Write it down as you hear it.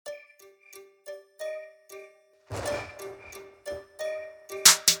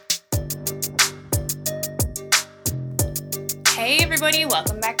Hey everybody,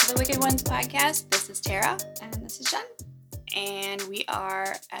 welcome back to the Wicked Ones podcast. This is Tara. And this is Jen. And we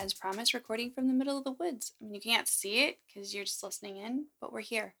are, as promised, recording from the middle of the woods. I mean, you can't see it because you're just listening in, but we're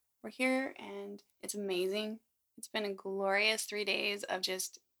here. We're here and it's amazing. It's been a glorious 3 days of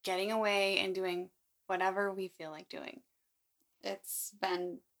just getting away and doing whatever we feel like doing. It's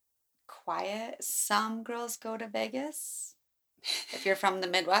been quiet. Some girls go to Vegas. If you're from the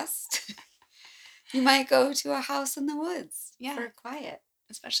Midwest, you might go to a house in the woods for quiet.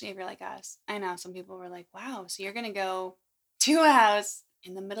 Especially if you're like us. I know some people were like, wow, so you're going to go to a house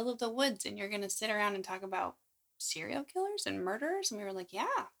in the middle of the woods and you're going to sit around and talk about serial killers and murderers? And we were like, yeah.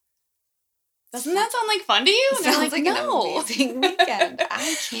 Doesn't that sound like fun to you? And Sounds like, no. An amazing weekend.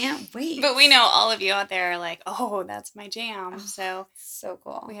 I can't wait. But we know all of you out there are like, oh, that's my jam. So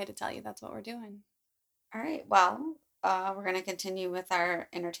cool. We had to tell you that's what we're doing. All right. Well, we're going to continue with our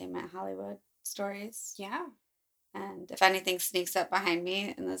entertainment Hollywood stories. Yeah. And if anything sneaks up behind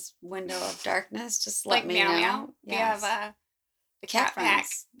me in this window of darkness, just let me meow, know. Meow. Yes. We have the cat pack.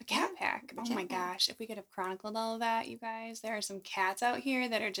 The cat Yeah, pack. the Oh cat my pack. gosh. If we could have chronicled all of that, you guys, there are some cats out here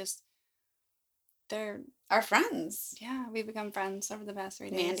that are just, they're our friends. Yeah, we've become friends over the past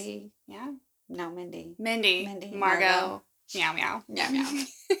 3 days. Mandy. Yeah. No, Mindy. Mindy. Margot. Meow meow. Meow meow.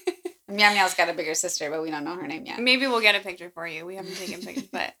 Meow meow's got a bigger sister, but we don't know her name yet. Maybe we'll get a picture for you. We haven't taken pictures,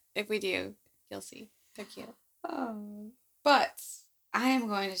 but if we do, you'll see. They're cute. Oh. But I am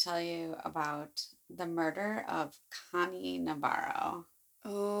going to tell you about the murder of Connie Navarro.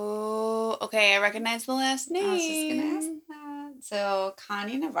 Oh, okay. I recognize the last name. I was just going to ask that. So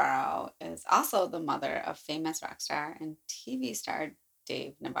Connie Navarro is also the mother of famous rock star and TV star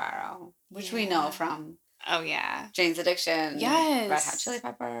Dave Navarro, which we know from Jane's Addiction, yes, Red Hot Chili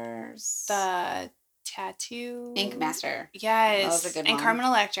Peppers, the Tattoo, Ink Master, yes, that was a good and one. Carmen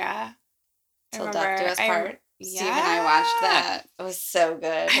Electra. Till Death Do Us Part. Steve and I watched that. It was so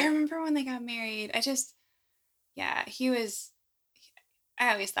good. I remember when they got married. He was.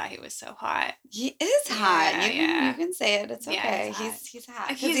 I always thought he was so hot. He is hot. You can say it. It's okay. He's hot.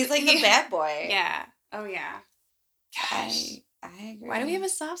 Because he's like the bad boy. Yeah. Oh yeah. Gosh. I agree. Why do we have a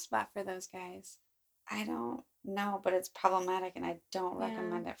soft spot for those guys? I don't know, but it's problematic and I don't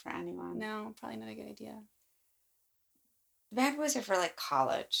recommend it for anyone. No, probably not a good idea. Bad boys are for like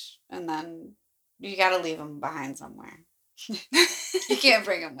college and then you got to leave them behind somewhere. You can't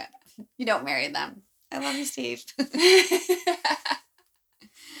bring them with. You don't marry them. I love you, Steve.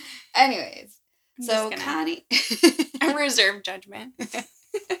 Anyways, so Connie... I reserve judgment.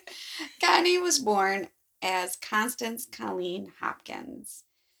 Connie was born as Constance Colleen Hopkins.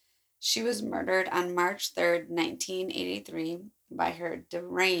 She was murdered on March 3rd, 1983 by her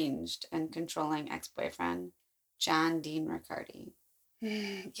deranged and controlling ex-boyfriend, John Dean Riccardi.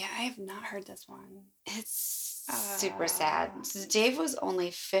 Yeah, I have not heard this one. It's super sad. So Dave was only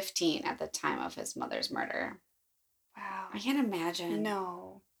 15 at the time of his mother's murder. Wow. I can't imagine.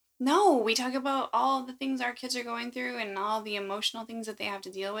 No, we talk about all the things our kids are going through and all the emotional things that they have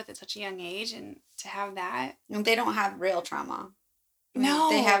to deal with at such a young age, and to have that. And they don't have real trauma.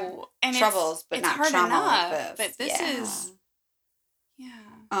 No. They have troubles, but not trauma enough, like this. But this is...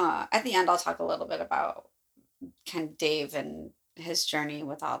 Yeah. At the end, I'll talk a little bit about kind of Dave and his journey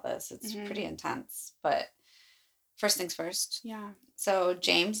with all this. It's pretty intense. But first things first. Yeah. So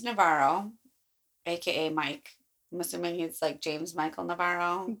James Navarro, a.k.a. Mike. I'm assuming he's like James Michael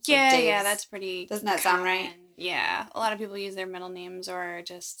Navarro. Yeah, that's pretty Doesn't that sound right? Yeah. A lot of people use their middle names or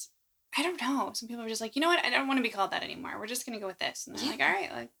just, I don't know. Some people are just like, you know what? I don't want to be called that anymore. We're just going to go with this. And they're like, all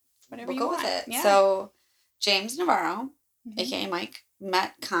right, like, whatever you want. We'll go with it. Yeah. So James Navarro, a.k.a. Mike,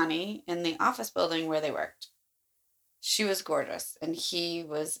 met Connie in the office building where they worked. She was gorgeous, and he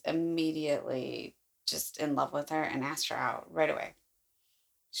was immediately just in love with her and asked her out right away.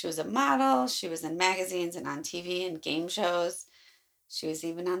 She was a model. She was in magazines and on TV and game shows. She was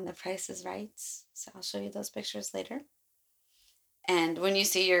even on The Price is Right. So I'll show you those pictures later. And when you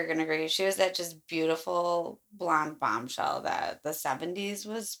see, you're going to agree. She was that just beautiful blonde bombshell that the 70s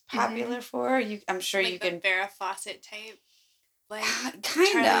was popular for. I'm sure like you the can... Farrah Fawcett type. Like kind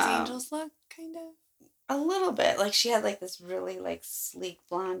Charlie's of. Angels look, kind of. A little bit. Like she had like this really like sleek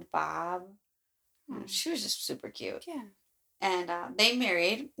blonde bob. She was just super cute. Yeah. And they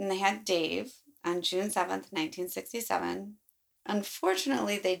married, and they had Dave on June 7th, 1967.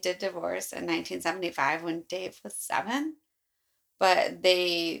 Unfortunately, they did divorce in 1975 when Dave was 7. But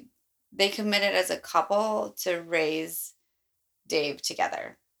they committed as a couple to raise Dave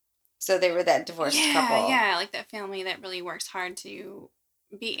together. So they were that divorced couple. Yeah, like that family that really works hard to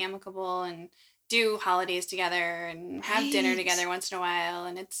be amicable and do holidays together and have dinner Right. together once in a while,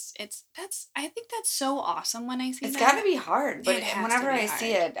 and I think that's so awesome when I see It's got to that. be hard, but It has to whenever be I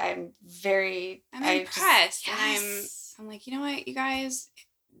see hard. it, I'm I just, impressed, and yes. I'm like, you know what, you guys,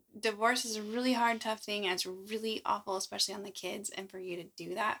 divorce is a really hard, tough thing, and it's really awful, especially on the kids, and for you to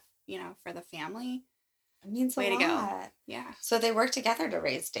do that, for the family, It means a way to go. lot. Yeah. So they worked together to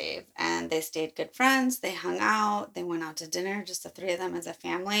raise Dave, and they stayed good friends. They hung out. They went out to dinner, just the three of them as a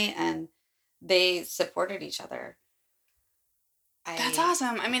family, and they supported each other. That's I,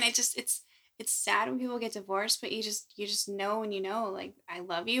 awesome. I mean, it's sad when people get divorced, but you just know when you know, like, I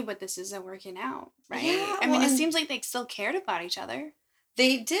love you, but this isn't working out, right? yeah, I well, mean, it and seems like they still cared about each other.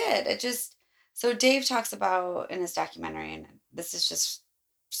 they did. So Dave talks about in his documentary, and this is just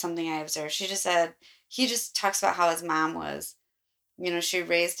something I observed. He just talks about how his mom was, she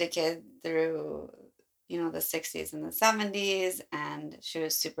raised a kid through, the 60s and the 70s, and she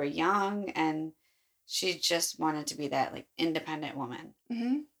was super young, and she just wanted to be that like independent woman.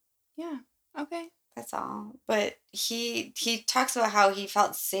 Mm-hmm. Yeah. Okay. That's all. But he talks about how he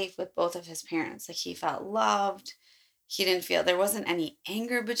felt safe with both of his parents. Like he felt loved. He didn't feel there wasn't any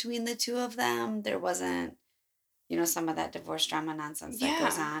anger between the two of them. There wasn't, some of that divorce drama nonsense that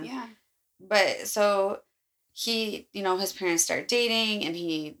goes Yeah. on. Yeah. But so his parents start dating, and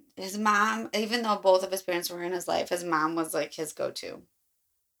his mom, even though both of his parents were in his life, his mom was like his go-to.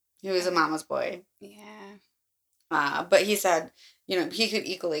 He was a Okay. mama's boy. Yeah. But he said, he could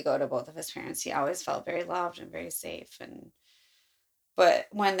equally go to both of his parents. He always felt very loved and very safe. But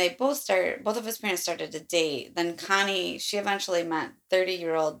when both of his parents started to date, then Connie, she eventually met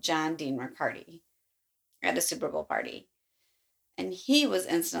 30-year-old John Dean Riccardi at a Super Bowl party. And he was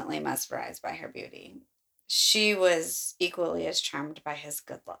instantly mesmerized by her beauty. She was equally as charmed by his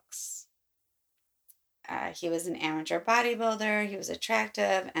good looks. He was an amateur bodybuilder, he was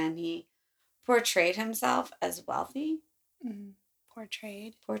attractive, and he portrayed himself as wealthy. Mm-hmm.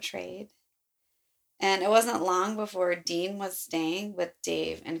 Portrayed. Portrayed. And it wasn't long before Dean was staying with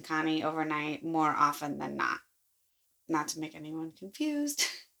Dave and Connie overnight more often than not. Not to make anyone confused,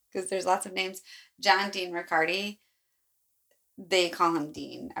 because there's lots of names. John Dean Riccardi, they call him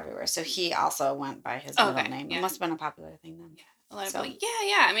Dean everywhere. So he also went by his middle Okay. name. It Yeah. must have been a popular thing then. Yeah. A lot of So people. Yeah.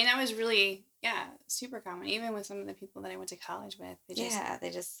 Yeah. I mean, that was really, super common. Even with some of the people that I went to college with, yeah,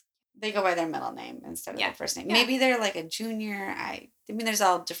 they go by their middle name instead of yeah. their first name. Yeah. Maybe they're like a junior. I mean, there's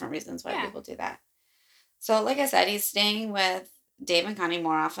all different reasons why Yeah. people do that. So, like I said, he's staying with Dave and Connie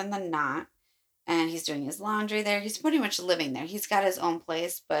more often than not, and he's doing his laundry there. He's pretty much living there. He's got his own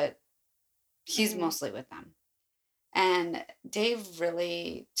place, but he's Mm-hmm. mostly with them. And Dave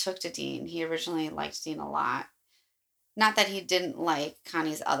really took to Dean. He originally liked Dean a lot. Not that he didn't like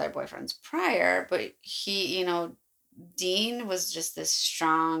Connie's other boyfriends prior, but Dean was just this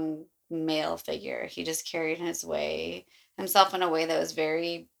strong male figure. He just carried himself in a way that was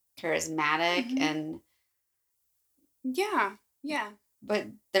very charismatic, Mm-hmm. and Yeah. Yeah. but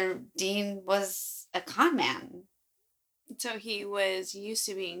the Dean was a con man. So he was used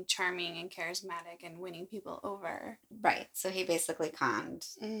to being charming and charismatic and winning people over. Right. So he basically conned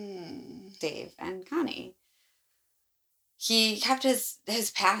Mm. Dave and Connie. He kept his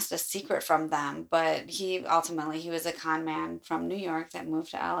past a secret from them, but he was a con man from New York that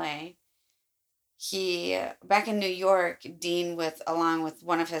moved to LA. He Back in New York, Dean with along with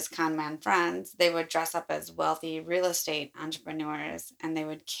one of his con man friends, they would dress up as wealthy real estate entrepreneurs, and they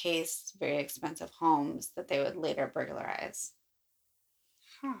would case very expensive homes that they would later burglarize.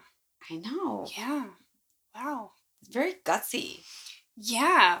 Huh. I know. Yeah. Wow. It's very gutsy.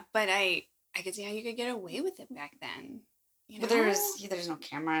 Yeah, but I could see how you could get away with it back then. But there's no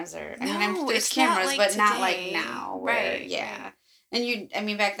cameras, or I mean, No, there's it's not cameras, like but not like today. now where, Right, yeah. right. And I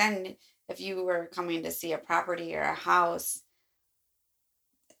mean, back then, if you were coming to see a property or a house,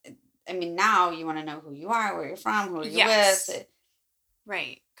 I mean, now you want to know who you are, where you're from, who are you with. Yes.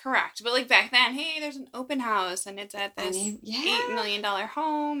 Right. Correct. But like back then, hey, there's an open house and it's at I this mean, yeah, $8 million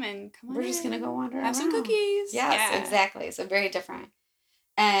home, and come on we're just gonna go in. wander Have some around. cookies. Yes, Yeah. exactly. So very different.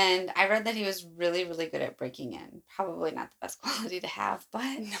 And I read that he was really, really good at breaking in. Probably not the best quality to have,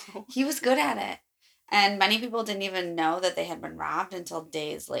 but No. he was good at it. And many people didn't even know that they had been robbed until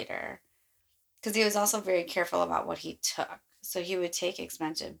days later. Because he was also very careful about what he took. So he would take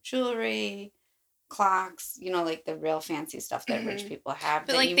expensive jewelry, clocks, like the real fancy stuff that rich Hmm. people have.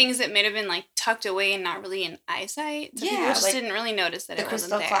 But like things that might have been like tucked away and not really in eyesight. So people Yeah, just like didn't really notice that the it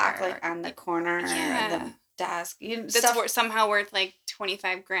wasn't crystal clock, there. like on the corner of Yeah. the desk, That's stuff. somehow worth like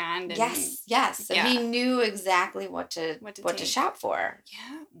 25 grand, and Yes, yes. So he yeah, knew exactly what to what to what to take. shop for.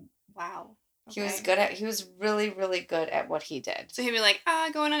 Yeah. Wow. Okay. He was really, really good at what he did. So he'd be like,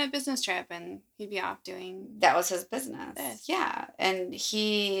 going on a business trip, and he'd be off doing That was his business. this. Yeah. And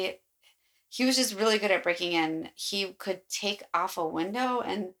he was just really good at breaking in. He could take off a window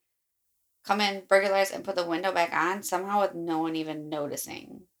and come in, burglarize, and put the window back on somehow with no one even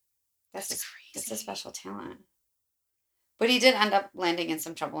noticing. That's That's crazy. a special talent. But he did end up landing in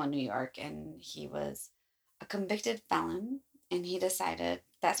some trouble in New York, and he was a convicted felon. And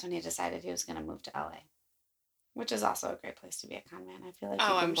that's when he decided he was going to move to LA, which is also a great place to be a con man. I feel like you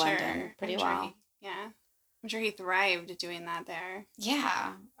Oh, can I'm blend sure. in pretty I'm sure well. yeah. I'm sure he thrived doing that there.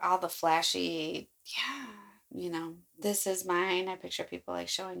 Yeah, all the flashy, Yeah. this is mine. I picture people like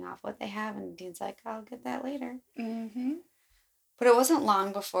showing off what they have, and Dean's like, I'll get that later. Mm-hmm. But it wasn't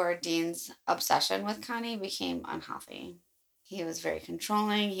long before Dean's obsession with Connie became unhealthy. He was very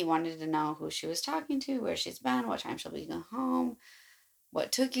controlling. He wanted to know who she was talking to, where she's been, what time she'll be going home,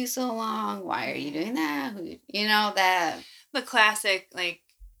 what took you so long, why are you doing that? That. The classic, like,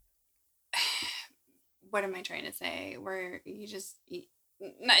 what am I trying to say? Where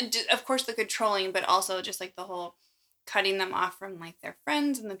not just, of course, the controlling, but also just like the whole cutting them off from like their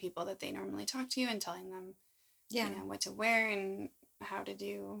friends and the people that they normally talk to, and telling them, Yeah, what to wear and how to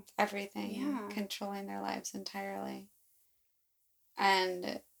do everything. Yeah. Controlling their lives entirely.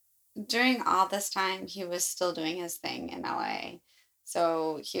 And during all this time, he was still doing his thing in LA.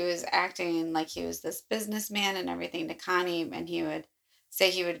 So he was acting like he was this businessman and everything to Connie, and he would say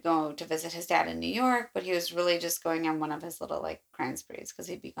he would go to visit his dad in New York, but he was really just going on one of his little like crime sprees because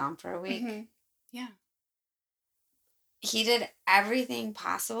he'd be gone for a week. Mm-hmm. Yeah. He did everything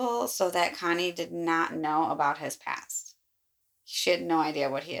possible so that Connie did not know about his past. She had no idea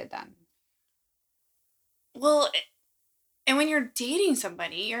what he had done. Well, and when you're dating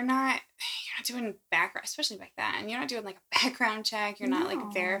somebody, you're not doing background, especially back then. You're not doing like a background check. You're not like No.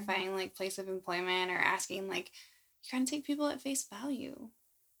 verifying like place of employment or asking like, you kind of take people at face value.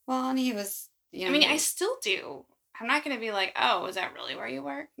 Well, and he was, I mean, I still do. I'm not gonna be like, oh, is that really where you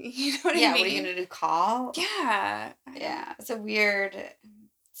work? You know what I mean? Yeah, what are you gonna do? Call? Yeah. Yeah, it's a weird.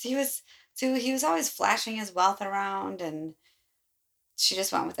 So he was always flashing his wealth around, and she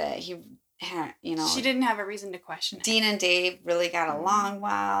just went with it. She didn't have a reason to question it. Dean and Dave really got along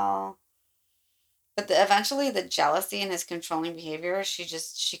well, but eventually the jealousy and his controlling behavior,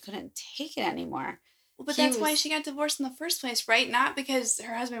 she couldn't take it anymore. Well, but that's why she got divorced in the first place, right? Not because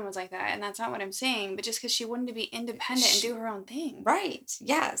her husband was like that, and that's not what I'm saying, but just because she wanted to be independent and do her own thing. Right.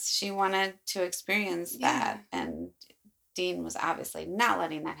 Yes, she wanted to experience that, and Dean was obviously not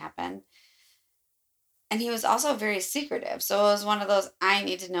letting that happen. And he was also very secretive. So it was one of those, I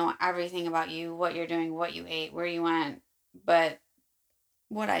need to know everything about you, what you're doing, what you ate, where you went. But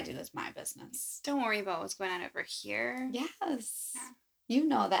what I do is my business. Don't worry about what's going on over here. Yes. Yeah. You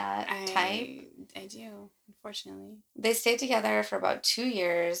know that type. I do, unfortunately. They stayed together for about 2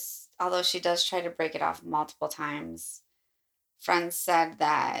 years, although she does try to break it off multiple times. Friends said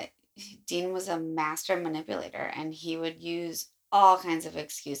that Dean was a master manipulator, and he would use all kinds of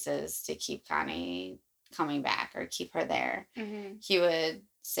excuses to keep Connie coming back or keep her there. Mm-hmm. He would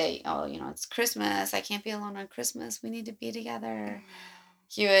say, oh, it's Christmas. I can't be alone on Christmas. We need to be together.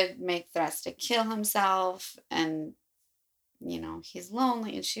 He would make threats to kill himself, and, he's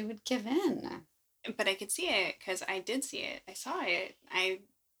lonely, and she would give in. But I could see it because I did see it. I saw it. I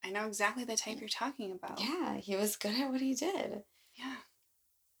know exactly the type you're talking about. Yeah, he was good at what he did. Yeah.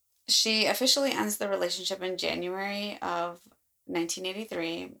 She officially ends the relationship in January of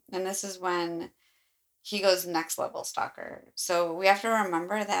 1983, and this is when he goes next level stalker. So we have to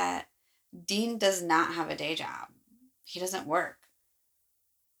remember that Dean does not have a day job. He doesn't work.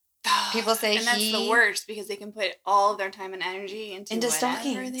 People say and that's the worst because they can put all of their time and energy into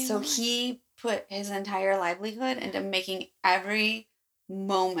stalking. So want. He put his entire livelihood into making every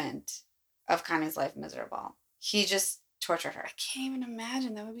moment of Connie's life miserable. He just tortured her. I can't even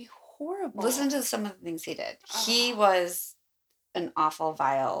imagine. That would be horrible. Listen to some of the things he did. He was an awful,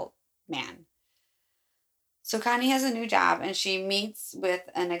 vile man. So Connie has a new job, and she meets with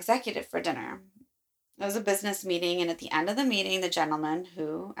an executive for dinner. It was a business meeting, and at the end of the meeting, the gentleman,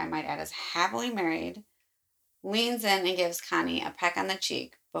 who I might add is happily married, leans in and gives Connie a peck on the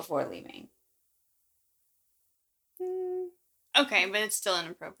cheek before leaving. Okay, but it's still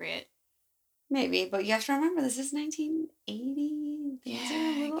inappropriate. Maybe, but you have to remember, this is 1980.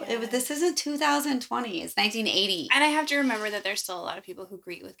 This isn't 2020. It's 1980. And I have to remember that there's still a lot of people who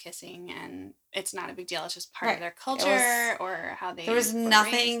greet with kissing, and it's not a big deal. It's just part of their culture or how they. There was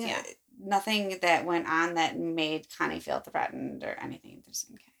nothing that went on that made Connie feel threatened or anything.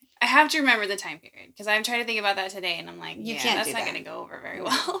 I have to remember the time period because I'm trying to think about that today, and I'm like, that's not going to go over very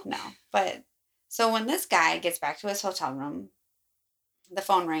well. No, but So when this guy gets back to his hotel room, the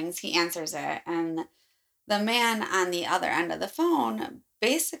phone rings, he answers it, and the man on the other end of the phone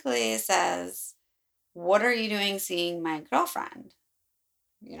basically says, "What are you doing seeing my girlfriend?"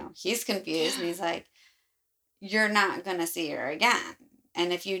 He's confused and Yeah. he's like, "You're not going to see her again.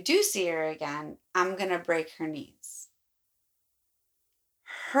 And if you do see her again, I'm going to break her knees."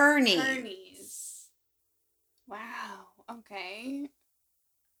 Her Her knees. knees. Wow. Okay.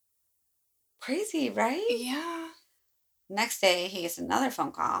 Crazy, right? Yeah. Next day, he gets another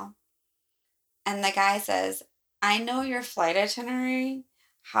phone call. And the guy says, "I know your flight itinerary.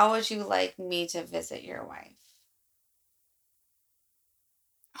 How would you like me to visit your wife?"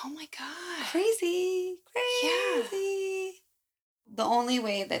 Oh my God. Crazy, Yeah. crazy. The only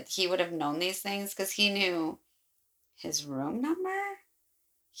way that he would have known these things, because he knew his room number,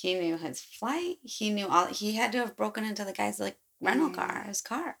 he knew his flight, he knew all, he had to have broken into the guy's like rental car, his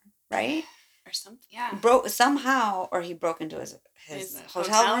car, right? Or something. Yeah. Broke somehow, or he broke into Is his it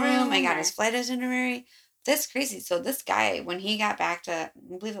hotel hotel room and room got or? his flight itinerary. That's crazy. So this guy, when he got back to,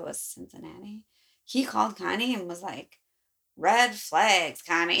 I believe it was Cincinnati, he called Connie and was like, "Red flags,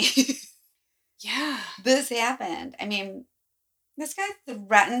 Connie." Yeah. This happened. I mean, this guy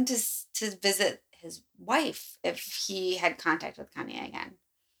threatened to visit his wife if he had contact with Connie again.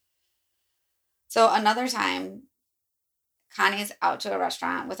 So another time, Connie's out to a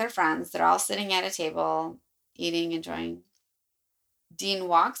restaurant with her friends. They're all sitting at a table, eating, enjoying. Dean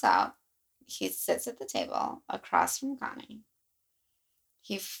walks out. He sits at the table across from Connie.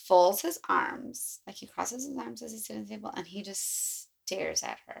 He folds his arms, like he crosses his arms as he's sitting at the table, and he just stares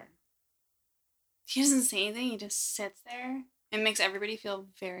at her. He doesn't say anything. He just sits there. It makes everybody feel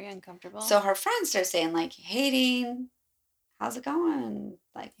very uncomfortable. So her friends start saying, like, "Hey, Dean, how's it going?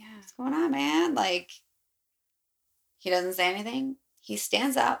 Like, Yeah. what's going on, man?" Like, he doesn't say anything. He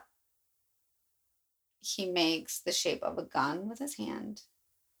stands up. He makes the shape of a gun with his hand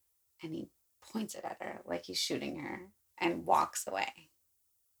and he points it at her like he's shooting her and walks away.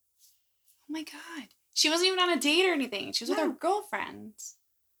 Oh my God. She wasn't even on a date or anything. She was with her No. girlfriends.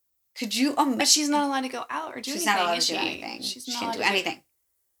 Could you But imagine? she's not allowed to go out or do She's anything, not allowed is to do she? anything. She's She not can't allowed do to anything.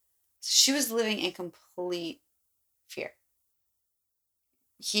 She was living in complete fear.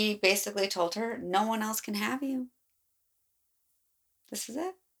 He basically told her, "No one else can have you. This is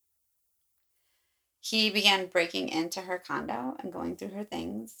it." He began breaking into her condo and going through her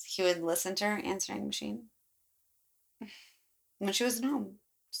things. He would listen to her answering machine when she wasn't home.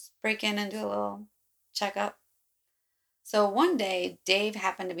 Just break in and do a little checkup. So one day, Dave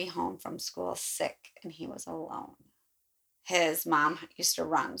happened to be home from school sick and he was alone. His mom used to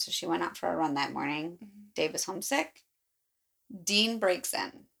run, so she went out for a run that morning. Mm-hmm. Dave was homesick. Dean breaks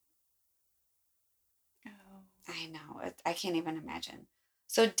in. Oh. I know. I can't even imagine.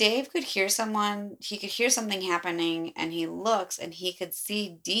 So Dave could hear someone, he could hear something happening, and he looks and he could see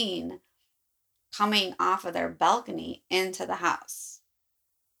Dean coming off of their balcony into the house.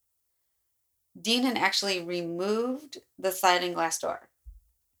 Dean had actually removed the sliding glass door.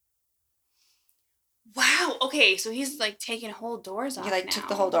 Wow. Okay, so he's like taking whole doors off He like now. took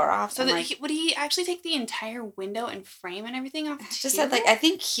the whole door off. So and that like would he actually take the entire window and frame and everything off too? just said like I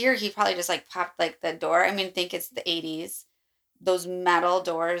think here he probably just like popped like the door. I mean, think it's the 80s. Those metal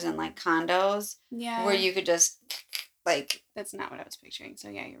doors in like condos Yeah. where you could just like That's not what I was picturing. So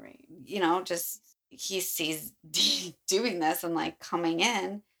yeah, you're right. just he sees Dean doing this and like coming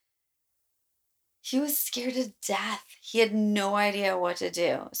in. He was scared to death. He had no idea what to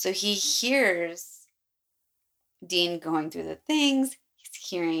do. So he hears Dean going through the things. He's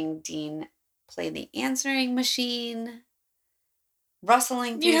hearing Dean play the answering machine,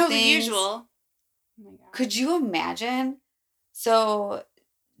 rustling through The things. usual. Oh my God. Could you imagine? So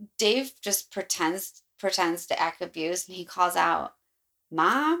Dave just pretends to act confused and he calls out,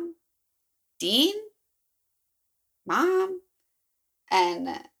 "Mom? Dean? Mom?"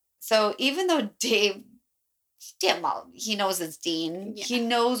 And so even though Dave, damn well, he knows it's Dean. Yeah. He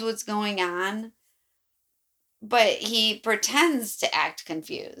knows what's going on. But he pretends to act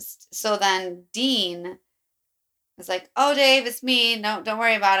confused. So then Dean is like, "Oh, Dave, it's me. No, don't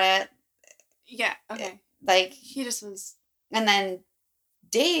worry about it." Yeah. Okay. Like, He just was. and then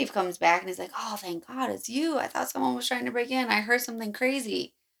Dave comes back and he's like, "Oh, thank God, it's you. I thought someone was trying to break in. I heard something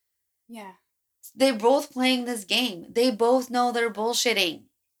crazy." Yeah. They're both playing this game. They both know they're bullshitting.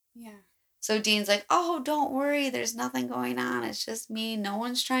 Yeah. So Dean's like, "Oh, don't worry. There's nothing going on. It's just me. No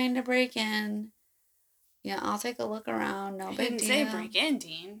one's trying to break in. Yeah, I'll take a look around. No I big didn't deal." say break in,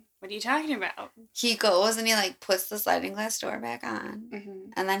 Dean. What are you talking about? He goes and he like puts the sliding glass door back on. Mm-hmm.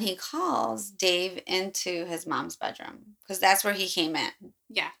 And then he calls Dave into his mom's bedroom because that's where he came in.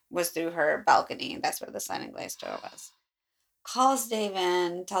 Yeah. was through her balcony. That's where the sliding glass door was. Calls Dave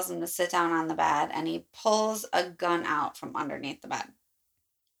in, tells him to sit down on the bed, and he pulls a gun out from underneath the bed.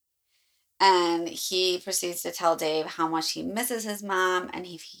 And he proceeds to tell Dave how much he misses his mom and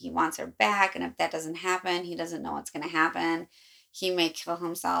he wants her back. And if that doesn't happen, he doesn't know what's going to happen. He may kill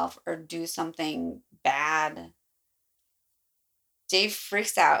himself or do something bad. Dave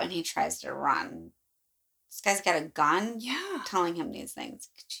freaks out and he tries to run. This guy's got a gun telling him these things.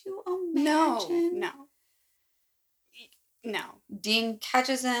 Could you imagine? No. Dean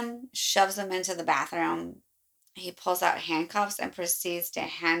catches him, shoves him into the bathroom. He pulls out handcuffs and proceeds to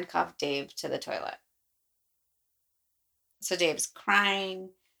handcuff Dave to the toilet. So Dave's crying.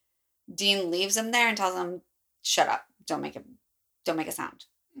 Dean leaves him there and tells him, "Shut up. Don't make a sound."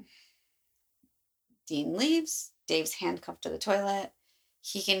 Dean leaves. Dave's handcuffed to the toilet.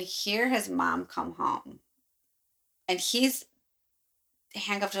 He can hear his mom come home. And he's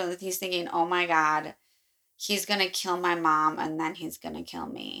handcuffed to the toilet. He's thinking, oh my God, he's going to kill my mom and then he's going to kill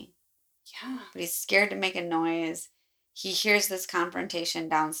me. Yeah. But he's scared to make a noise. He hears this confrontation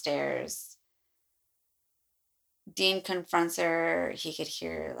downstairs. Dean confronts her. He could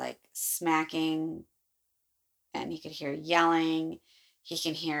hear like smacking and he could hear yelling. He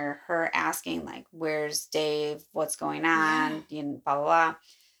can hear her asking like, where's Dave? What's going on? Yeah. Blah, blah, blah.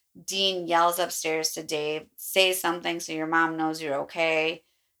 Dean yells upstairs to Dave, say something so your mom knows you're okay.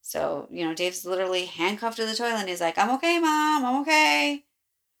 So, Dave's literally handcuffed to the toilet and he's like, I'm okay, Mom. I'm okay.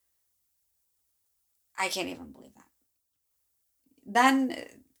 I can't even believe that. Then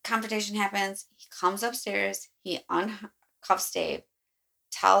confrontation happens. He comes upstairs. He uncuffs Dave,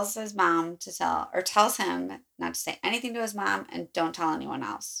 tells his mom tells him not to say anything to his mom and don't tell anyone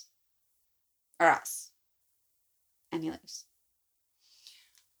else or us. And he leaves.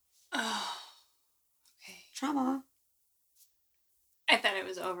 Oh, okay. Trauma. I thought it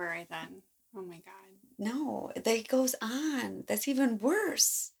was over right then. Oh my God. No, that goes on. That's even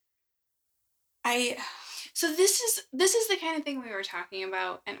worse. So this is the kind of thing we were talking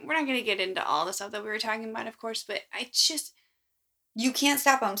about, and we're not going to get into all the stuff that we were talking about, of course, but you can't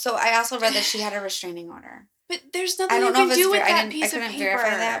stop him. So I also read that she had a restraining order. But there's nothing you can do with that piece of paper. I couldn't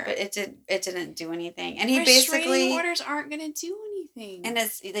verify that, but it didn't do anything. And he restraining orders aren't going to do anything. And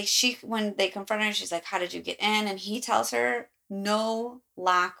it's like when they confront her, she's like, "How did you get in?" And he tells her, "No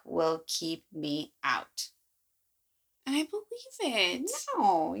lock will keep me out." And I believe it.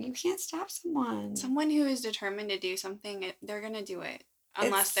 No, you can't stop someone. Someone who is determined to do something, they're going to do it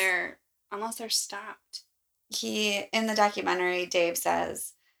unless they're stopped. In the documentary, Dave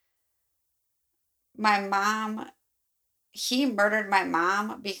says, he murdered my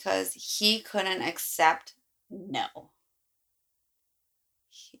mom because he couldn't accept no.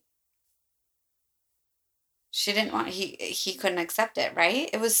 She didn't want, he couldn't accept it, right?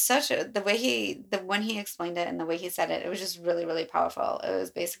 It was when he explained it and the way he said it, it was just really, really powerful. It was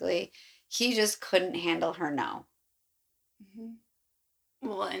basically, he just couldn't handle her no. Mm-hmm.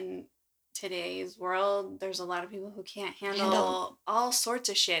 Well, in today's world, there's a lot of people who can't handle all sorts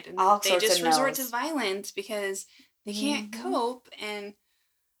of shit. And they just resort to violence because they can't cope. And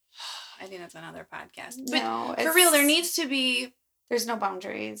I think that's another podcast. But for real, there needs to be... There's no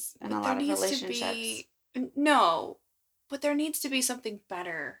boundaries in a lot of relationships. No, but there needs to be something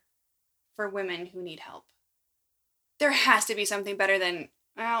better for women who need help. There has to be something better than,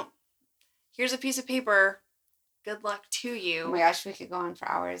 well, here's a piece of paper. Good luck to you. Oh my gosh, we could go on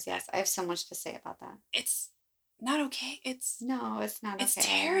for hours. Yes, I have so much to say about that. It's not okay. No, it's not okay. It's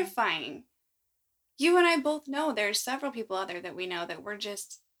terrifying. You and I both know there's several people out there that we know that we're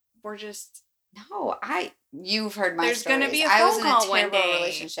just. No, you've heard my There's stories. There's going to be a phone call one day. I was in a terrible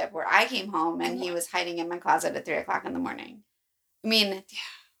relationship where I came home and he was hiding in my closet at 3:00 in the morning. I mean,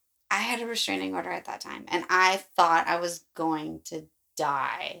 I had a restraining order at that time and I thought I was going to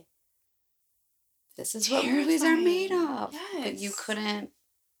die. This is what movies are made of. Yes. But you couldn't.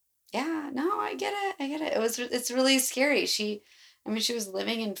 Yeah, no, I get it. It's really scary. She was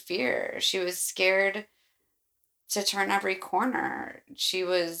living in fear. She was scared to turn every corner. She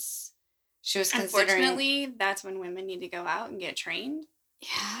was considering... Unfortunately, that's when women need to go out and get trained.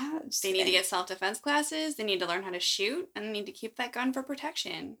 Yeah. They need to get self-defense classes. They need to learn how to shoot. And they need to keep that gun for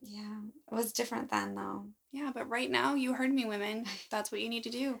protection. Yeah. It was different then, though. Yeah, but right now, you heard me, women. That's what you need to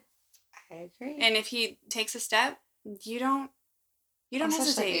do. I agree. And if he takes a step, you don't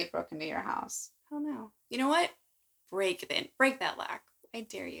hesitate. If he broke into your house. Hell no. You know what? Break that lock. I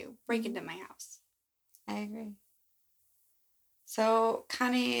dare you. Break into my house. I agree. So,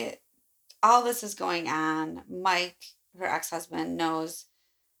 Connie, all this is going on. Mike, her ex-husband, knows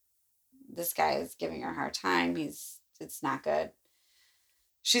this guy is giving her a hard time. It's not good.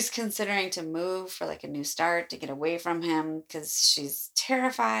 She's considering to move for like a new start to get away from him because she's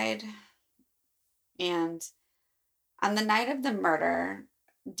terrified. And on the night of the murder,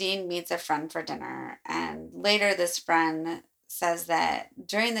 Dean meets a friend for dinner. And later, this friend says that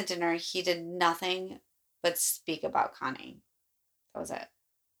during the dinner, he did nothing but speak about Connie. That was it.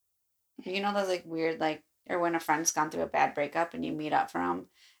 You know, those like weird, like, or when a friend's gone through a bad breakup and you meet up for them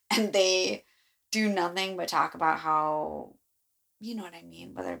and they do nothing but talk about how, you know what I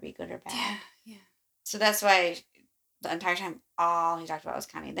mean, whether it be good or bad. Yeah, yeah. So that's why the entire time, all he talked about was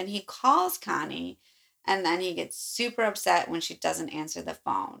Connie. Then he calls Connie, and then he gets super upset when she doesn't answer the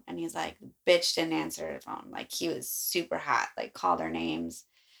phone. And he's like, bitch didn't answer the phone. Like, he was super hot, like, called her names.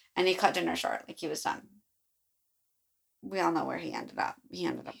 And he cut dinner short, like, he was done. We all know where he ended up. He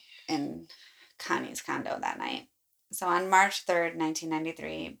ended up in Connie's condo that night. So on March 3rd,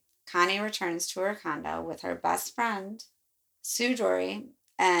 1993, Connie returns to her condo with her best friend, Sue Jory,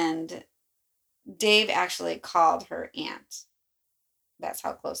 and Dave actually called her aunt. That's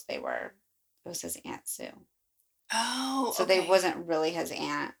how close they were. It was his Aunt Sue. Oh, So okay. they wasn't really his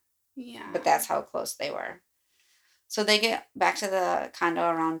aunt, Yeah. but that's how close they were. So they get back to the condo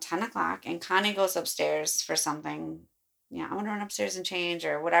around 10 o'clock, and Connie goes upstairs for something. Yeah, I'm going to run upstairs and change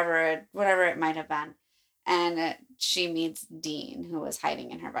or whatever it might have been. And she meets Dean, who was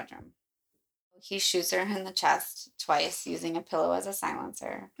hiding in her bedroom. He shoots her in the chest twice using a pillow as a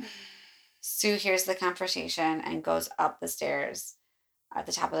silencer. Sue hears the confrontation and goes up the stairs. At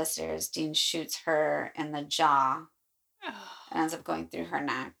the top of the stairs, Dean shoots her in the jaw and ends up going through her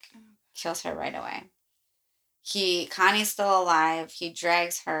neck. Kills her right away. Connie's still alive. He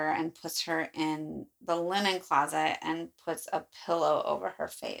drags her and puts her in the linen closet and puts a pillow over her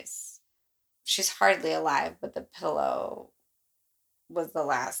face. She's hardly alive, but the pillow was the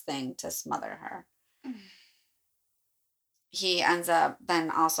last thing to smother her. He ends up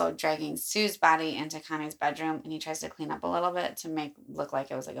then also dragging Sue's body into Connie's bedroom, and he tries to clean up a little bit to make look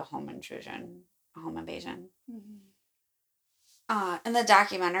like it was like a home intrusion, a home invasion. In the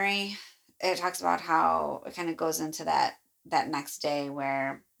documentary, it talks about how it kind of goes into that next day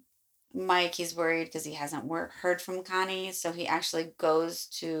where Mike, he's worried because he hasn't heard from Connie, so he actually goes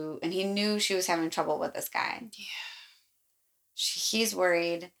to, and he knew she was having trouble with this guy. Yeah. He's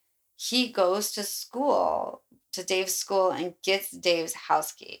worried. He goes to school, to Dave's school, and gets Dave's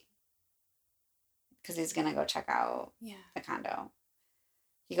house key because he's going to go check out the condo.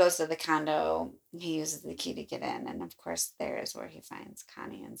 He goes to the condo. He uses the key to get in. And of course, there is where he finds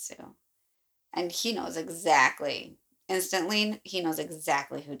Connie and Sue. And he knows exactly, instantly, he knows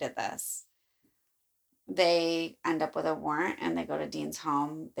exactly who did this. They end up with a warrant and they go to Dean's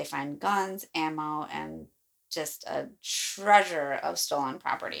home. They find guns, ammo, and just a treasure of stolen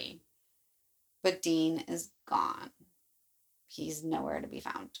property. But Dean is gone. He's nowhere to be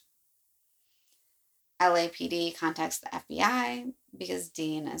found. LAPD contacts the FBI because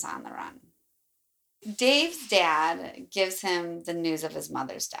Dean is on the run. Dave's dad gives him the news of his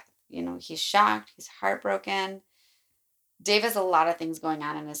mother's death. You know, he's shocked, he's heartbroken. Dave has a lot of things going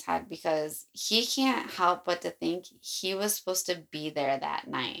on in his head because he can't help but to think he was supposed to be there that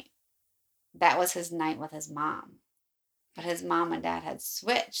night. That was his night with his mom. But his mom and dad had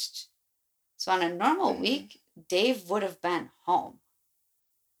switched. So on a normal week, Dave would have been home.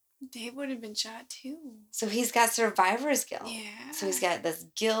 Dave would have been shot too. So he's got survivor's guilt. Yeah. So he's got this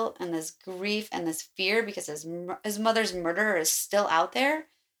guilt and this grief and this fear because his mother's murderer is still out there.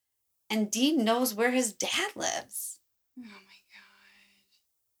 And Dean knows where his dad lives. Oh my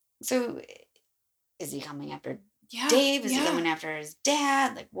God. So is he coming after Dave? Is he coming after his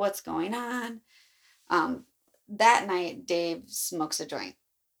dad? Like, what's going on? That night, Dave smokes a joint.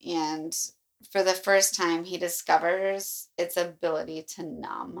 And for the first time, he discovers its ability to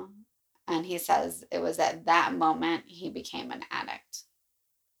numb. And he says it was at that moment he became an addict.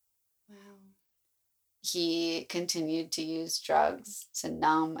 Wow. He continued to use drugs to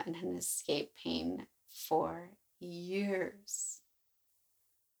numb and escape pain for years.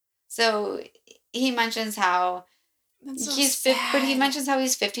 So he mentions how but he mentions how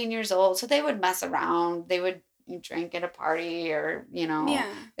he's 15 years old. So they would mess around. They would drink at a party or,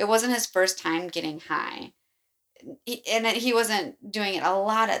 it wasn't his first time getting high. He wasn't doing it a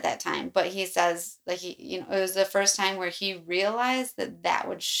lot at that time, but he says like it was the first time where he realized that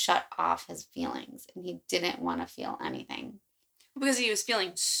would shut off his feelings and he didn't want to feel anything. Because he was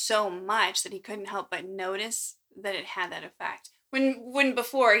feeling so much that he couldn't help but notice that it had that effect. When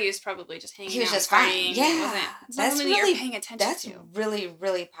before he was probably just hanging out. He was just fine. Yeah. That's really you're paying attention that's to. really,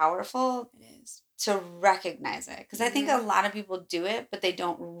 really powerful. It is. To recognize it. Because I think a lot of people do it, but they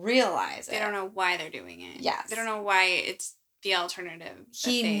don't realize it. They don't know why they're doing it. Yes. They don't know why it's the alternative.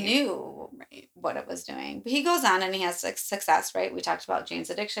 He knew what it was doing. But he goes on and he has success, right? We talked about Jane's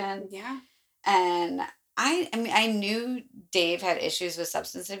addiction. Yeah. And I mean, I knew Dave had issues with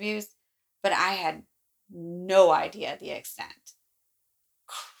substance abuse, but I had no idea the extent.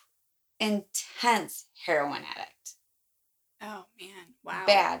 Intense heroin addict. Oh, man. Wow.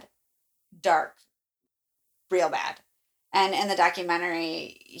 Bad. Dark. Real bad. And in the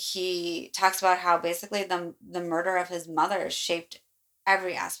documentary, he talks about how basically the murder of his mother shaped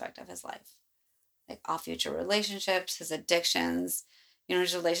every aspect of his life. Like all future relationships, his addictions,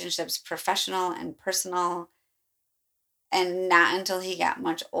 his relationships, professional and personal. And not until he got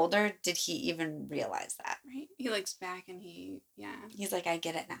much older did he even realize that. Right. He looks back and he's like, I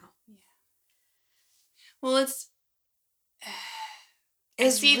get it now. Yeah. Well, I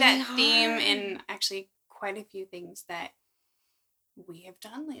see really that hard. theme in actually quite a few things that we have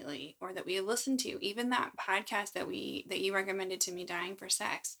done lately or that we have listened to. Even that podcast that you recommended to me, Dying for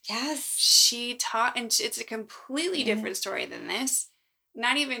Sex. Yes. She taught, and it's a completely different story than this.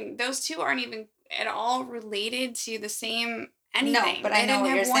 Not even, those two aren't even at all related to the same anything. No, but I know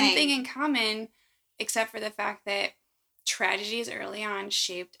what you're saying. They didn't have one thing in common except for the fact that tragedies early on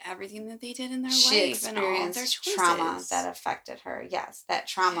shaped everything that they did in their life and all of their choices. Trauma that affected her. Yes, that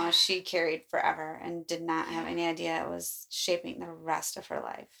trauma she carried forever and did not have any idea it was shaping the rest of her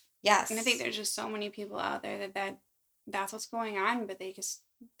life. Yes. And I think there's just so many people out there that's what's going on, but they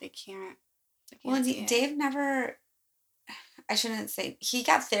can't well, see Dave never, I shouldn't say, he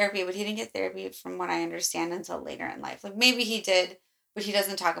got therapy, but he didn't get therapy from what I understand until later in life. Like maybe he did, but he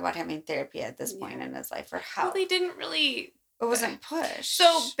doesn't talk about having therapy at this point in his life or how. Well, they didn't really. It wasn't pushed.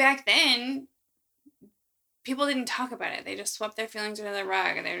 So back then, people didn't talk about it. They just swept their feelings under the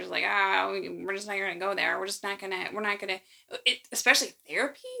rug, and they were just like, we're just not going to go there. We're not going to, especially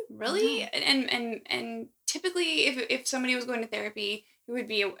therapy, really? No. And typically, if somebody was going to therapy, it would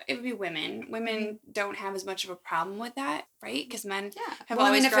be women. Women don't have as much of a problem with that, right? Because men have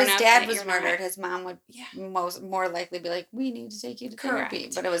always grown up. If his dad was murdered, his mom would more likely be like, we need to take you to therapy.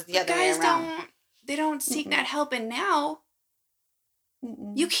 But it was the other way around. They don't seek that help, and now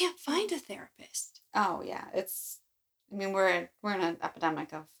you can't find a therapist. Oh yeah, we're in an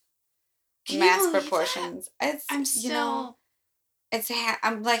epidemic of mass proportions. I'm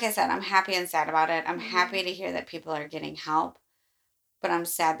like I said, I'm happy and sad about it. I'm happy to hear that people are getting help, but I'm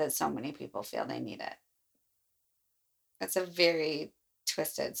sad that so many people feel they need it. It's a very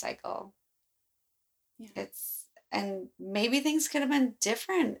twisted cycle. Yeah. And maybe things could have been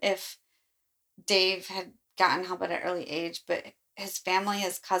different if Dave had gotten help at an early age, but his family,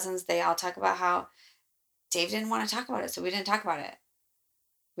 his cousins, they all talk about how Dave didn't want to talk about it, so we didn't talk about it.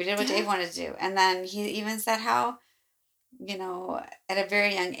 We did what Dave wanted to do. And then he even said how, at a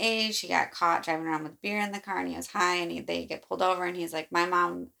very young age, he got caught driving around with beer in the car and he was high and they get pulled over and he's like, my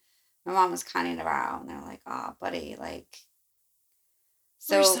mom was Connie Navarro. And they're like, oh, buddy,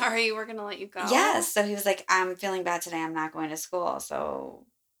 so we're sorry, we're going to let you go. Yes. So he was like, I'm feeling bad today. I'm not going to school. So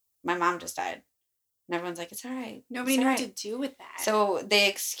my mom just died. And everyone's like, it's all right. Nobody knew what to do with that. So they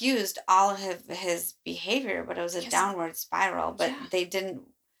excused all of his behavior, but it was a downward spiral. But they didn't,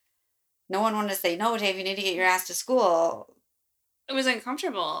 no one wanted to say, no, Dave, you need to get your ass to school. It was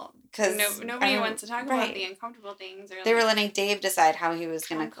uncomfortable. Because nobody wants to talk about the uncomfortable things. Or they were letting Dave decide how he was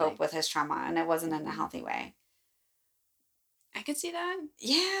going to cope with his trauma, and it wasn't in a healthy way. I could see that.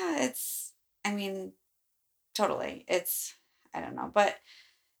 Yeah, totally. I don't know. But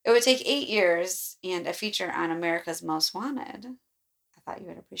it would take 8 years and a feature on America's Most Wanted. I thought you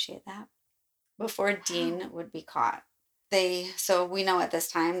would appreciate that. Before Dean would be caught. So we know at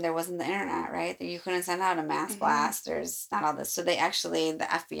this time there wasn't the internet, right? You couldn't send out a mass blast. There's not all this. So the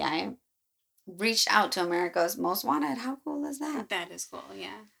FBI reached out to America's Most Wanted. How cool is that? That is cool,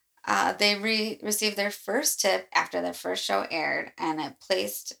 yeah. They received their first tip after their first show aired, and it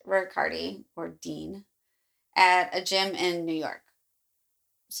placed Riccardi, or Dean, at a gym in New York.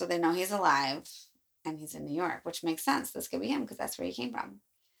 So they know he's alive, and he's in New York, which makes sense. This could be him, because that's where he came from.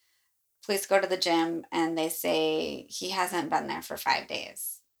 Police go to the gym, and they say he hasn't been there for 5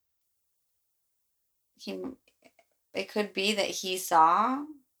 days. It could be that he saw...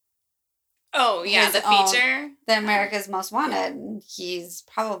 Oh, yeah, the feature. The America's Most Wanted. Yeah. He's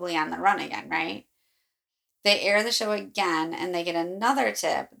probably on the run again, right? They air the show again, and they get another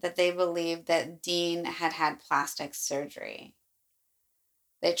tip that they believe that Dean had plastic surgery.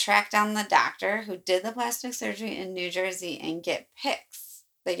 They track down the doctor who did the plastic surgery in New Jersey and get pics.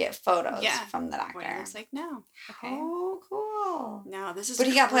 They get photos from the doctor. What it looks like now. Okay. Oh, cool. No, this is But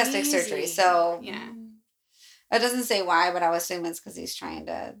he got plastic surgery, so... Yeah. It doesn't say why, but I would assume it's because he's trying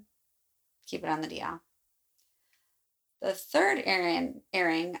to keep it on the DL. The third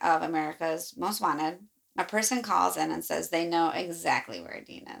airing of America's Most Wanted, a person calls in and says they know exactly where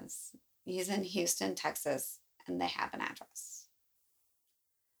Dean is. He's in Houston, Texas, and they have an address.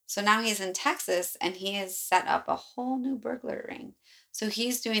 So now he's in Texas and he has set up a whole new burglary ring. So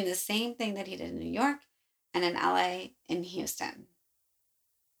he's doing the same thing that he did in New York and in LA, in Houston.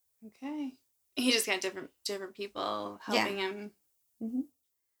 Okay. He just got different people helping him. Mm-hmm.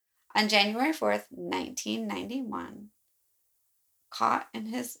 On January 4th, 1991, caught in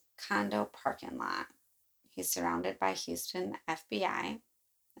his condo parking lot, he's surrounded by Houston FBI,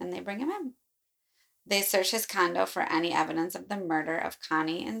 and they bring him in. They search his condo for any evidence of the murder of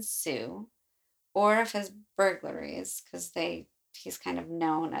Connie and Sue, or of his burglaries, because he's kind of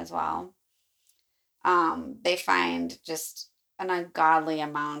known as well. They find just an ungodly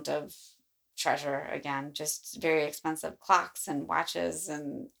amount of treasure. Again, just very expensive clocks and watches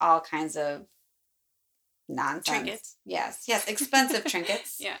and all kinds of nonsense. Trinkets. Yes, expensive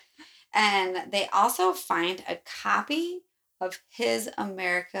trinkets. Yeah. And they also find a copy of his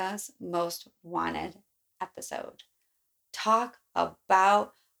America's Most Wanted episode. Talk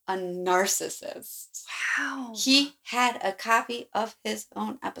about a narcissist. Wow. He had a copy of his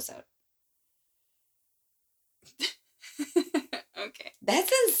own episode. Okay.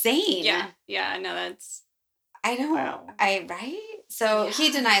 That's insane. Yeah, no, that's... I know. Wow. Right? So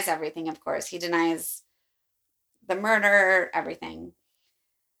he denies everything, of course. He denies the murder, everything.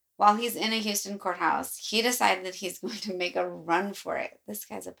 While he's in a Houston courthouse, he decided that he's going to make a run for it. This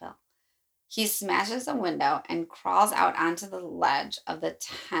guy's a pill. He smashes a window and crawls out onto the ledge of the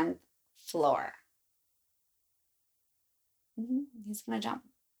 10th floor. He's going to jump.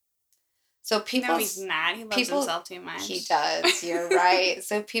 So people... No, he's not. He loves himself too much. He does. You're right.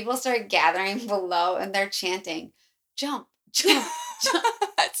 So people start gathering below and they're chanting, jump, jump, jump.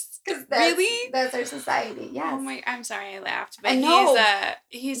 Really? That's our society. Yes. Oh my! I'm sorry, I laughed. But I know.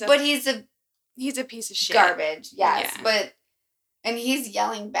 He's a piece of shit. Garbage. Yes, yeah. But he's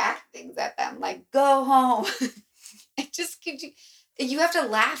yelling back things at them like "Go home." You have to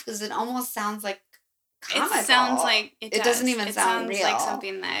laugh because it almost sounds like comical. It sounds like it doesn't even sound real. It sounds like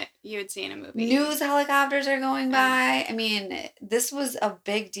something that you would see in a movie. News helicopters are going by. I mean, this was a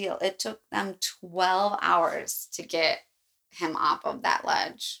big deal. It took them 12 hours to get him off of that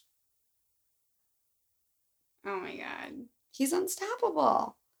ledge. Oh my God. He's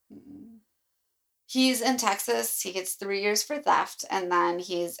unstoppable. Mm-hmm. He's in Texas. He gets 3 years for theft, and then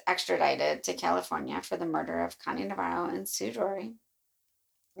he's extradited to California for the murder of Connie Navarro and Sue Jory.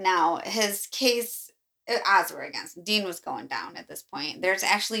 Now, his case, odds were against him. Dean was going down at this point. There's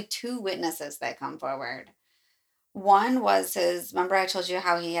actually 2 witnesses that come forward. One was remember I told you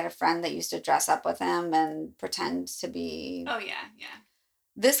how he had a friend that used to dress up with him and pretend to be... Oh, yeah.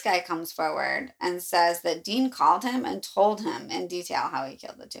 This guy comes forward and says that Dean called him and told him in detail how he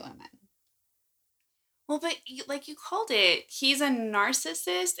killed the 2 women. Well, but like you called it, he's a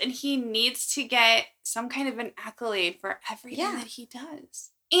narcissist and he needs to get some kind of an accolade for everything that he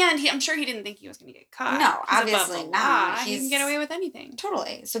does. And I'm sure he didn't think he was going to get caught. No, obviously not. He can get away with anything.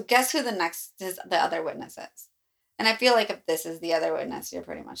 Totally. So guess who the other witness is? And I feel like if this is the other witness, you're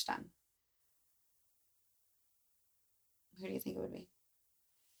pretty much done. Who do you think it would be?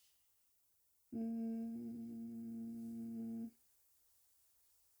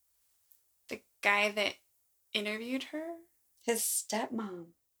 The guy that interviewed her? His stepmom.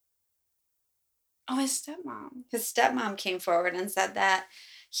 Oh, his stepmom. His stepmom came forward and said that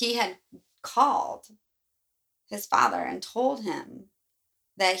he had called his father and told him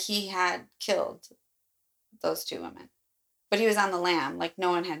that he had killed those 2 women. But he was on the lam, like no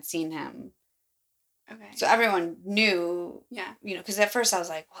one had seen him. Okay. So everyone knew, yeah, because at first I was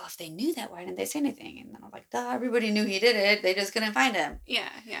like, well, if they knew that, why didn't they say anything? And then I was like, duh, everybody knew he did it. They just couldn't find him. Yeah.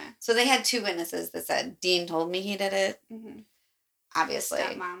 So they had 2 witnesses that said, Dean told me he did it. Mm-hmm. Obviously.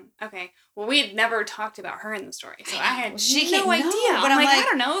 Stepmom. Okay. Well, we had never talked about her in the story, so I had no idea. But I'm like, I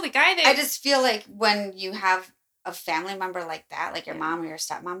don't know, the guy that... I just feel like when you have a family member like that, like your mom or your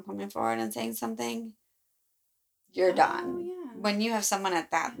stepmom coming forward and saying something, you're done. Yeah. When you have someone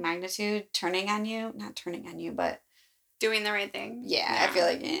at that magnitude not turning on you, but doing the right thing. Yeah. I feel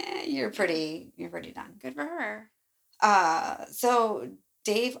like you're pretty done. Good for her. So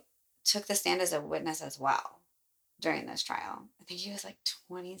Dave took the stand as a witness as well during this trial. I think he was like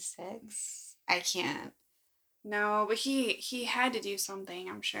 26. I can't. No, but he had to do something,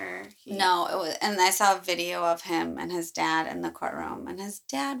 I'm sure. No, it was, and I saw a video of him and his dad in the courtroom, and his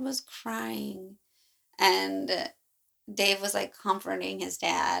dad was crying, and Dave was like comforting his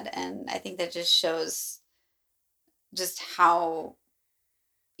dad, and I think that just shows just how,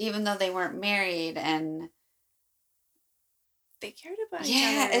 even though they weren't married and they cared about each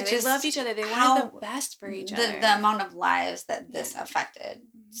Yeah, other. it They loved just each other. They wanted how the best for each the other. amount of lives that this Yeah. affected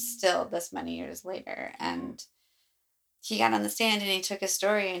still this many years later. Yeah. And he got on the stand and he took his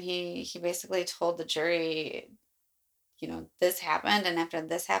story and he basically told the jury, this happened, and after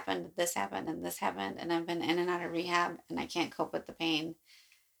this happened, this happened, and this happened, and I've been in and out of rehab and I can't cope with the pain.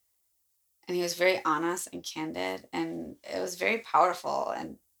 And he was very honest and candid, and it was very powerful,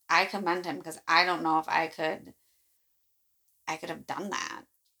 and I commend him because I don't know if I could have done that.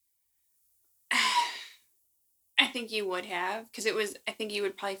 I think you would have, because I think you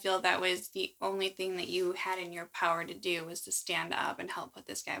would probably feel that was the only thing that you had in your power to do was to stand up and help put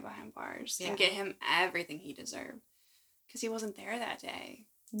this guy behind bars and get him everything he deserved. Because he wasn't there that day.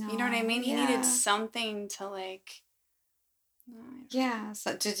 No, you know what I mean? He needed something to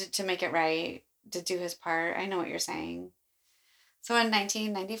so to make it right, to do his part. I know what you're saying. So in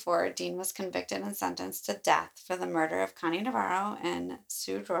 1994, Dean was convicted and sentenced to death for the murder of Connie Navarro and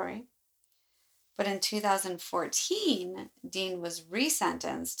Sue Drury. But in 2014, Dean was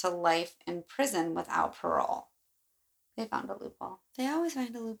resentenced to life in prison without parole. They found a loophole. They always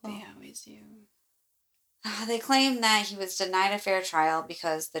find a loophole. They always do. They claim that he was denied a fair trial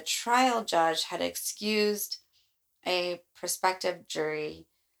because the trial judge had excused a prospective juror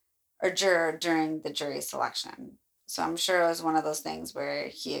during the jury selection. So I'm sure it was one of those things where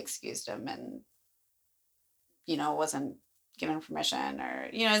he excused him and, wasn't given permission, or,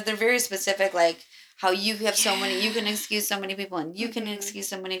 they're very specific, like how you have so many, you can excuse so many people and you can excuse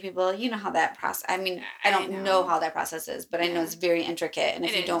so many people. You know how that process, I mean, I don't know how that process is, but I know it's very intricate. And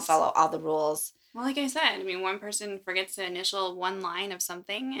if you don't follow all the rules. Well, like I said, I mean, one person forgets the initial one line of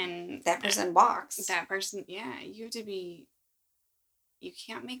something and that person walks. That person, you have to be, you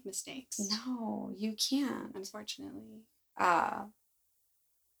can't make mistakes. No, you can't. Unfortunately.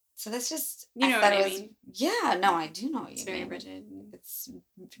 So that's just, you know what I mean? Yeah, no, I do know what you mean. It's very rigid.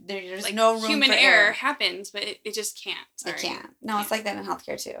 There's like no room human for error happens, but it just can't. Sorry. It can't. No, it's like that in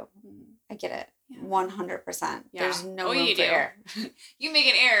healthcare too. I get it. 100%. Yeah. There's no room for error. You make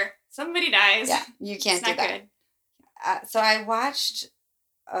an error, somebody dies. Yeah, you can't do that. So I watched,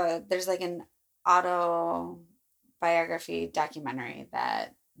 there's like an autobiography documentary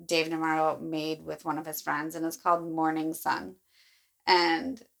that Dave Navarro made with one of his friends, and it's called Morning Sun.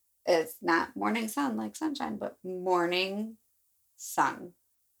 And it's not morning sun like sunshine, but morning sun.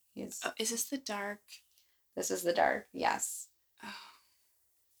 Is this the dark? This is the dark, yes. Oh.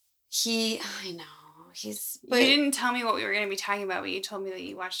 I know. You didn't tell me what we were going to be talking about, but you told me that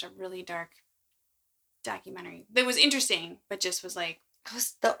you watched a really dark documentary that was interesting, but just was like,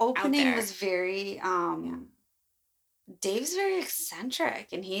 the opening was very, Dave's very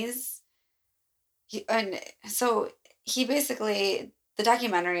eccentric, and so he basically, the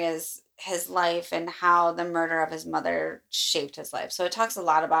documentary is his life and how the murder of his mother shaped his life. So it talks a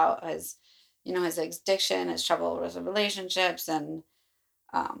lot about his addiction, his trouble with relationships, and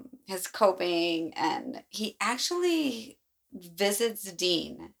his coping. And he actually visits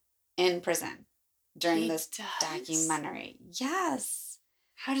Dean in prison during this documentary. Yes.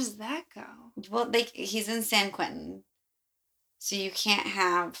 How does that go? Well, he's in San Quentin, so you can't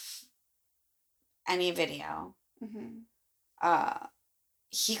have any video.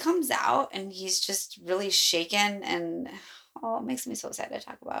 He comes out and he's just really shaken, and it makes me so sad to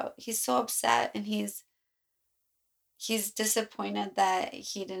talk about. He's so upset, and he's disappointed that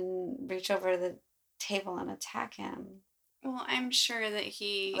he didn't reach over the table and attack him. Well, I'm sure that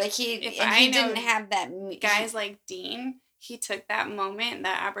he didn't have that. Guys like Dean, he took that moment,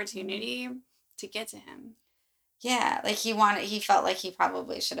 that opportunity to get to him. Yeah, he felt like he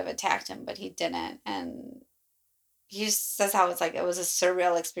probably should have attacked him, but he didn't, and he just says how it was a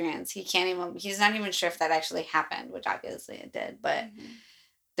surreal experience. He's not even sure if that actually happened, which obviously it did, but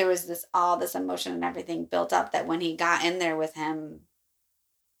there was all this emotion and everything built up that when he got in there with him,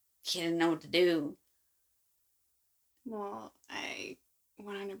 he didn't know what to do. Well, I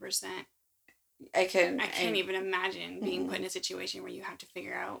 100%. I can't even imagine being put in a situation where you have to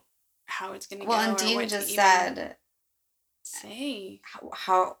figure out how it's going to go. Well, and Dean just said, say,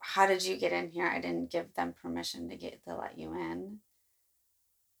 how did you get in here? I didn't give them permission to let you in.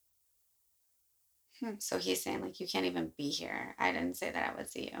 So he's saying, you can't even be here. I didn't say that I would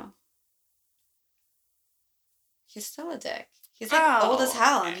see you. He's still a dick. He's old as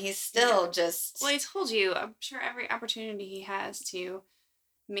hell, and he's still just... Well, I told you, I'm sure every opportunity he has to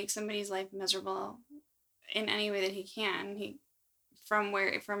make somebody's life miserable in any way that he can, from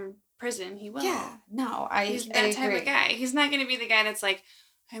prison, he will. Yeah, no, he's that type of guy. He's not going to be the guy that's like,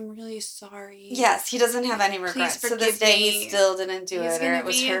 I'm really sorry. Yes, he doesn't have any regrets. To this day, he still didn't do it, or it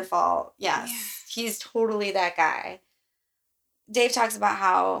was her fault. Yes, he's totally that guy. Dave talks about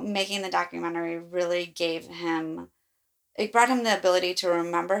how making the documentary really gave him, it brought him the ability to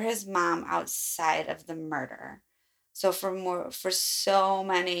remember his mom outside of the murder. So for so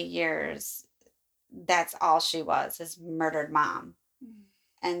many years, that's all she was, his murdered mom. Mm.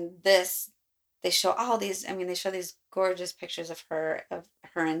 And this, they show all these, I mean, they show these gorgeous pictures of her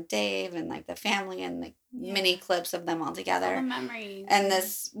and Dave and like the family and like mini clips of them all All together. the memories. And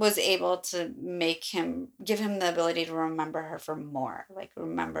this was able to give him the ability to remember her for more, like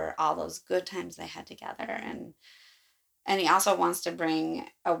remember all those good times they had together. And he also wants to bring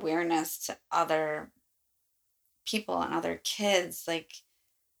awareness to other people and other kids, like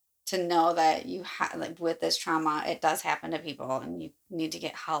to know that like with this trauma, it does happen to people and you need to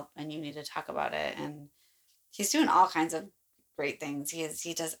get help and you need to talk about it. And he's doing all kinds of great things.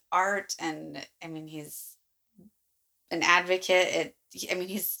 He does art, and I mean, he's an advocate. I mean,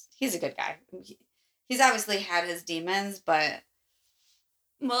 he's a good guy. He's obviously had his demons, but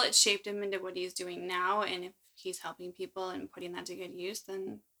well, it shaped him into what he's doing now, and if he's helping people and putting that to good use,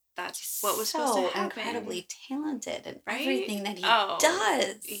 then that's what was supposed to happen. Incredibly talented in right? everything that he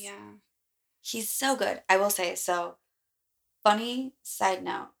does. Yeah. He's so good. I will say, so funny side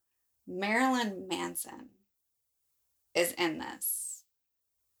note, Marilyn Manson is in this.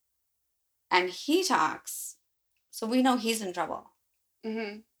 And he talks, so we know he's in trouble.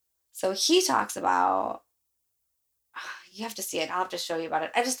 Mm-hmm. So he talks about, you have to see it. I'll have to show you about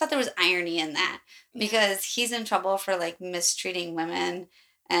it. I just thought there was irony in that because he's in trouble for like mistreating women.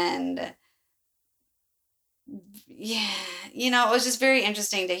 And yeah, it was just very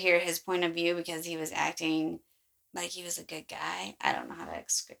interesting to hear his point of view because he was acting like he was a good guy. I don't know how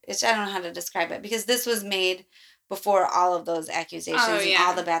to describe it because this was made before all of those accusations and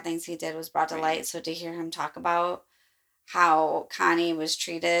all the bad things he did was brought to light. So to hear him talk about how Connie was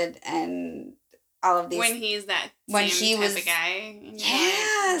treated and all of these, when he's that same type of guy.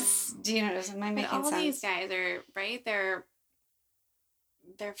 Yes. Do you know? Am I making sense? All these guys are right. They're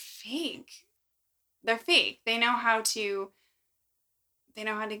fake. They're fake. They know how to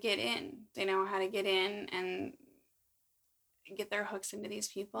get in. They know how to get in and get their hooks into these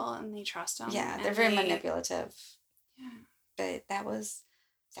people, and they trust them. Yeah, they're very manipulative. Yeah. But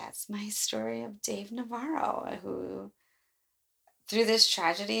that's my story of Dave Navarro, who through this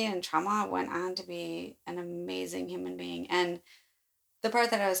tragedy and trauma went on to be an amazing human being. And the part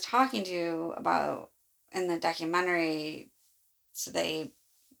that I was talking to you about in the documentary, so they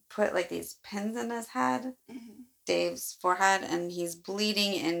put like these pins in his head, Dave's forehead, and he's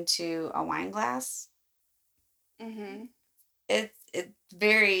bleeding into a wine glass. Mm-hmm. It's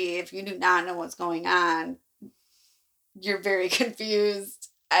very, if you do not know what's going on, you're very confused.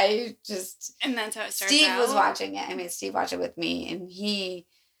 And that's how it starts. Steve was watching it. I mean, Steve watched it with me, and he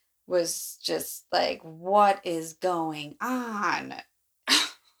was just like, "What is going on?"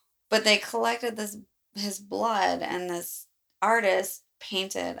 But they collected his blood, and this artist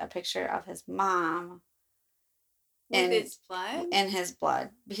painted a picture of his mom. With his blood? In his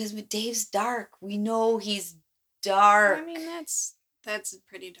blood. Because Dave's dark. We know he's dark. I mean, that's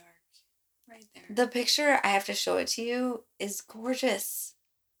pretty dark. Right there. The picture, I have to show it to you, is gorgeous.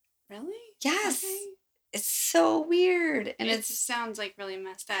 Really? Yes. Okay. It's so weird. And it sounds like really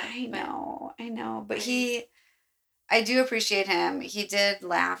messed up. I know. But I do appreciate him. He did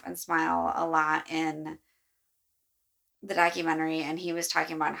laugh and smile a lot in the documentary. And he was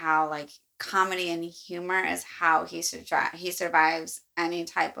talking about how like comedy and humor is how he survives any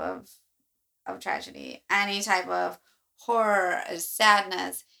type of tragedy, any type of horror,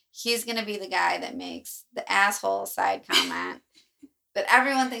 sadness. He's going to be the guy that makes the asshole side comment that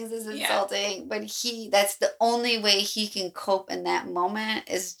everyone thinks is insulting, but that's the only way he can cope in that moment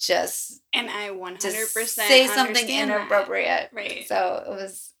is just, and I 100% say something inappropriate. That. Right. So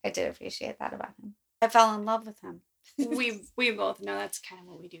I did appreciate that about him. I fell in love with him. we both know that's kind of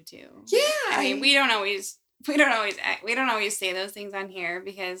what we do too. Yeah. I mean, we don't always say those things on here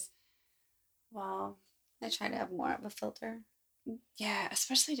because, well, I try to have more of a filter. Yeah,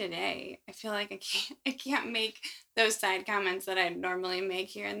 especially today. I feel like I can't make those side comments that I normally make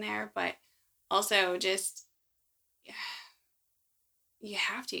here and there, but also just you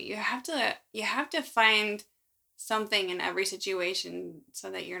have to find something in every situation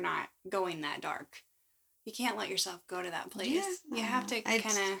so that you're not going that dark. You can't let yourself go to that place. Yeah, you have to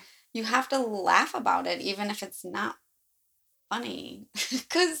you have to laugh about it even if it's not funny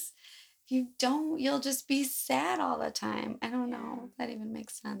because you don't, you'll just be sad all the time. I don't know if that even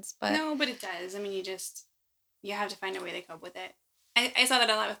makes sense, but no, but it does. I mean, you have to find a way to cope with it. I saw that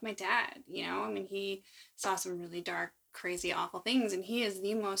a lot with my dad. I mean, he saw some really dark, crazy, awful things, and he is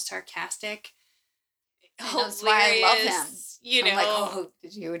the most sarcastic. That's why I love him. hilarious, you I'm like, know. oh,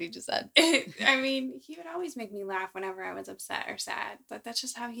 did you hear what he just said? I mean, he would always make me laugh whenever I was upset or sad. But that's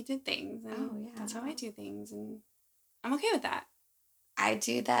just how he did things. And Oh, yeah. that's how I do things. And I'm okay with that. I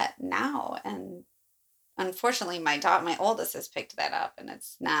do that now, and unfortunately, my oldest has picked that up, and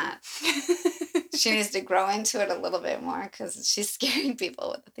it's not. She needs to grow into it a little bit more because she's scaring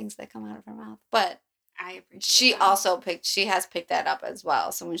people with the things that come out of her mouth. But I appreciate she that. she has picked that up as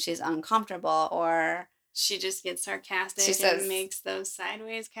well. So when she's uncomfortable or She just gets sarcastic she says, and makes those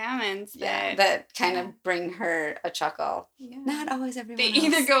sideways comments that kind of bring her a chuckle. Yeah. Not always everyone They else.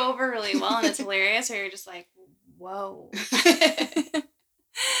 either go over really well and it's hilarious, or you're just like, whoa.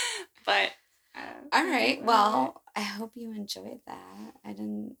 But all right. Well, I hope you enjoyed that. I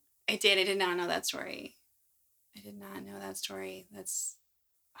did. I did not know that story. That's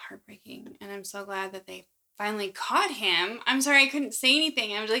heartbreaking. And I'm so glad that they finally caught him. I'm sorry I couldn't say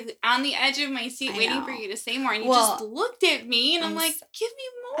anything. I was like on the edge of my seat waiting for you to say more. And you just looked at me and I'm like, give me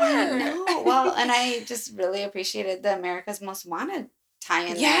more. I know. Well, and I just really appreciated the America's Most Wanted tie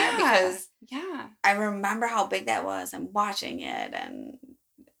in there because I remember how big that was and watching it, and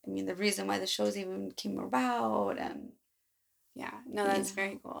I mean the reason why the shows even came about, and that's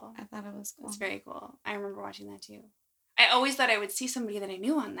very cool. I thought it was cool. It's very cool. I remember watching that too. I always thought I would see somebody that I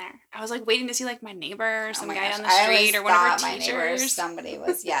knew on there. I was like waiting to see like my neighbor or some guy down the street or one of our teachers. Somebody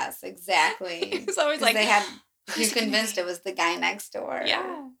was, yes, exactly. It was always like you're convinced it was the guy next door.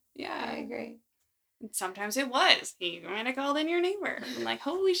 Yeah. I agree. Sometimes it was. He might have called in your neighbor. I'm like,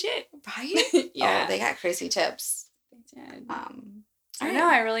 holy shit. Right? Yeah. Oh, they got crazy tips. They did. I know.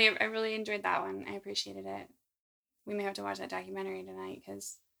 I really enjoyed that one. I appreciated it. We may have to watch that documentary tonight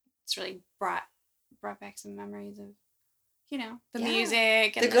because it's really brought back some memories of, the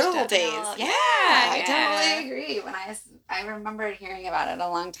music and the good old days. Yeah, I totally agree. When I remember hearing about it a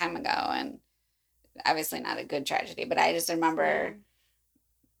long time ago, and obviously not a good tragedy, but I just remember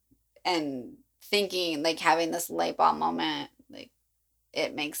and thinking, like, having this light bulb moment, like,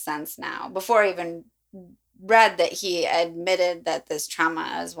 it makes sense now. Before I even read that he admitted that this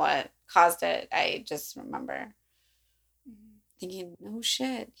trauma is what caused it, I just remember thinking, no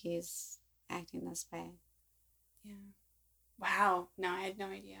shit, he's acting this way. Yeah. Wow. No, I had no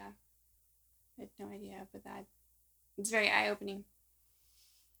idea. But it's very eye-opening.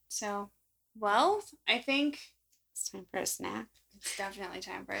 So, well, I think it's time for a snack. It's definitely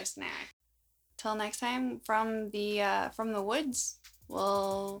time for a snack. Till next time, from the woods,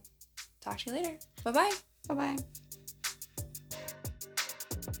 we'll talk to you later. Bye-bye. Bye-bye.